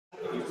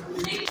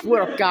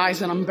What up,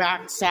 guys? And I'm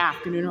back this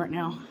afternoon right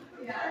now,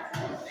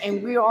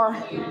 and we are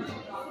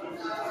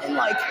in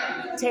like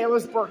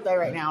Taylor's birthday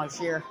right now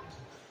this year,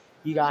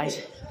 you guys.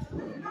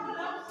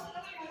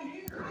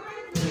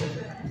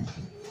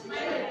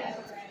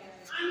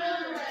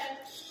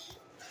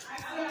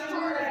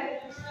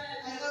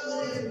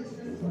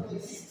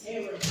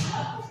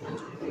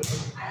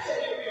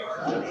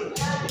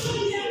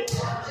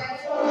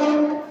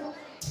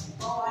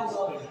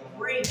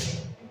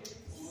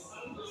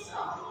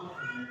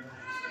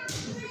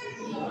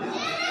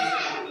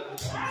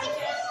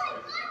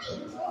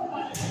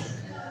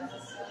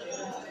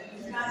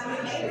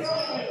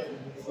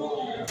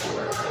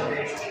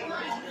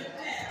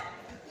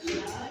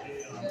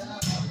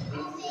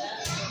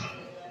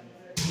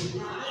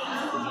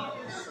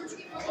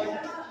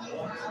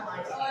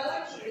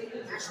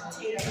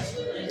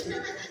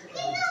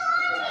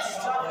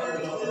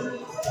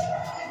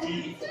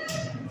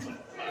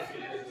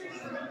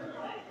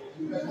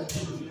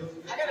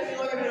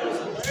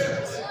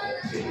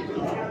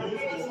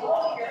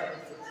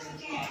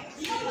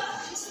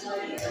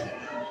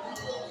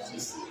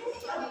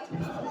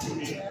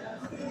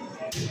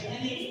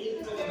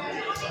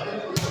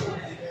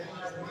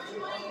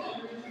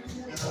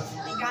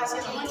 You guys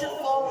get 100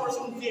 followers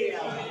on video,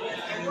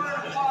 and we're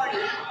at a party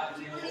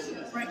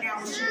right now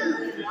this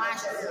year,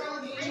 last year.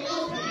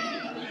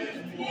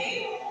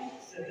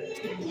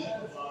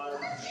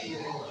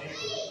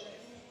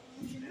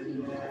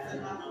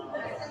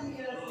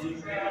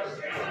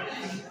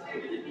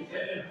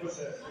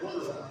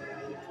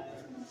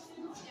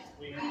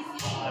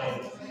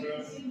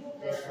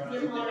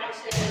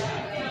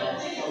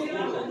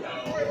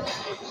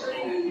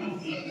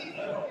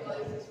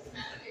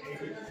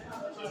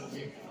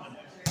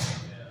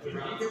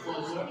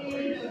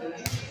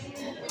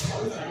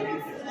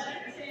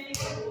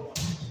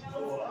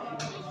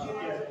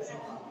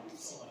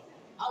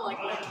 I like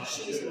mac and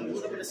cheese and a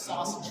little bit of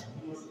sausage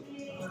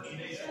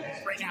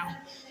right now.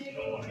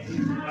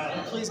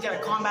 Please get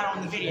a comment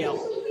on the video.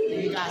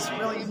 You guys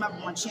really remember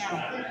my channel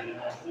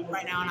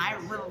right now, and I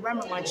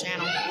remember my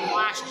channel from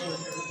last year.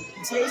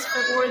 And today's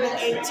February the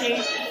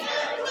 18th,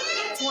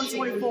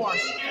 2024.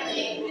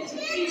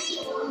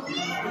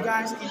 You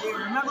guys, and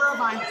remember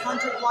my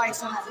 100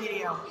 likes on that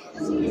video.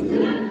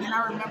 And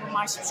I remember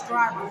my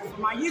subscriber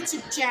for my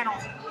YouTube channel.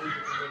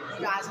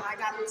 You guys, and I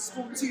got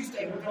school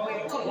Tuesday. We're going to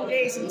wait a couple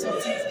days until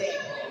Tuesday.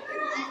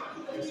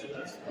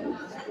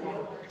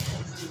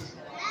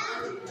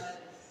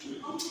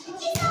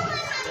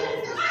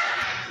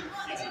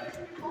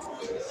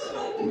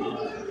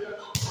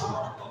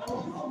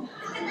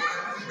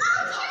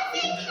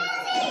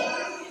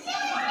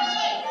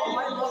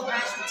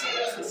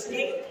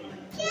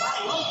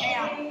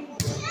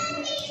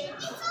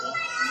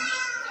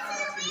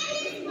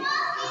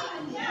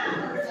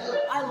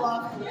 I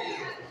love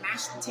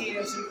mashed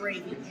potatoes and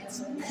gravy and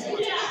some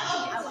corn.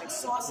 I like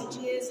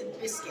sausages and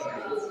biscuit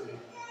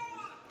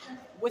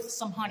with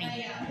some honey.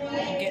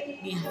 And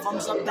get me a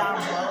thumbs up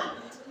down below.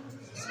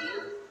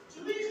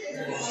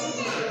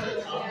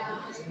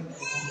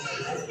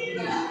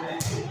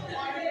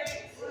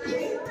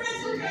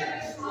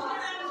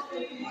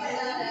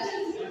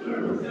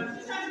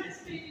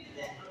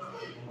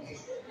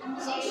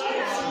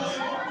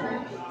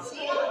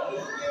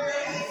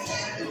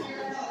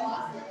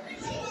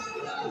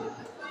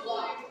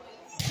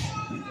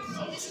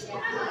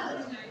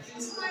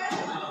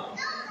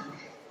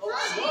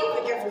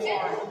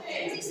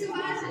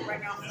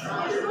 Right now.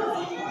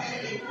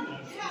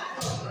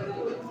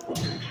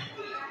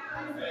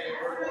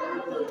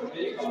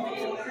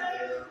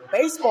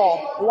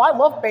 Baseball. Oh, I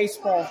love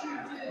baseball.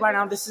 Right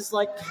now, this is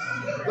like,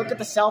 look at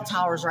the cell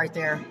towers right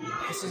there.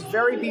 This is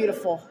very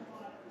beautiful.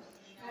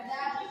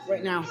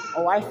 Right now.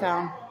 Oh, I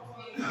found,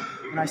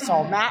 and I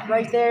saw Matt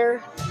right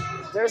there.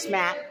 There's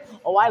Matt.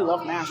 Oh, I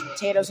love mashed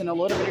potatoes and a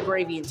little bit of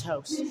gravy and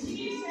toast.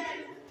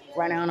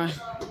 Right now, and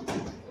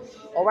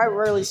oh, I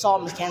really saw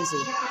Mackenzie.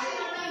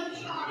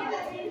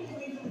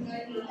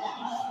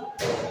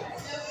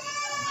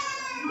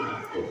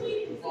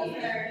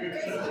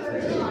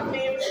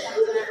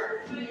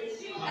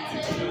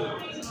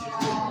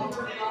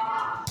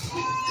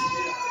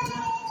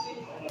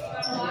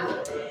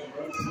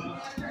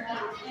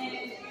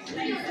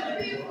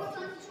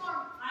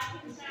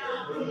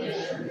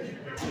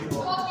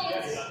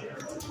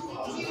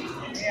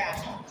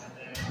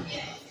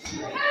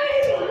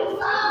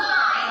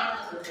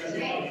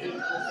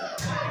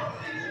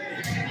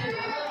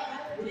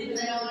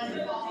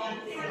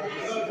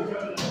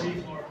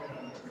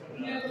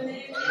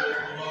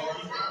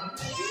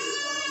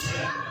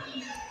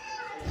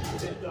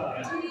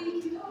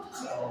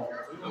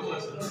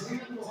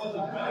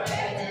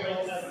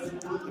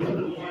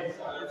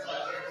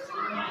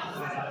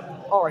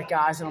 Alright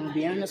guys, and I'm going to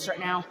be ending this right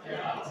now.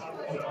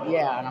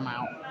 Yeah, and I'm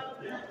out.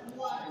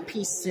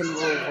 Peace and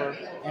over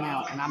and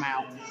out, and I'm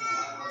out.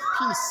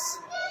 Peace.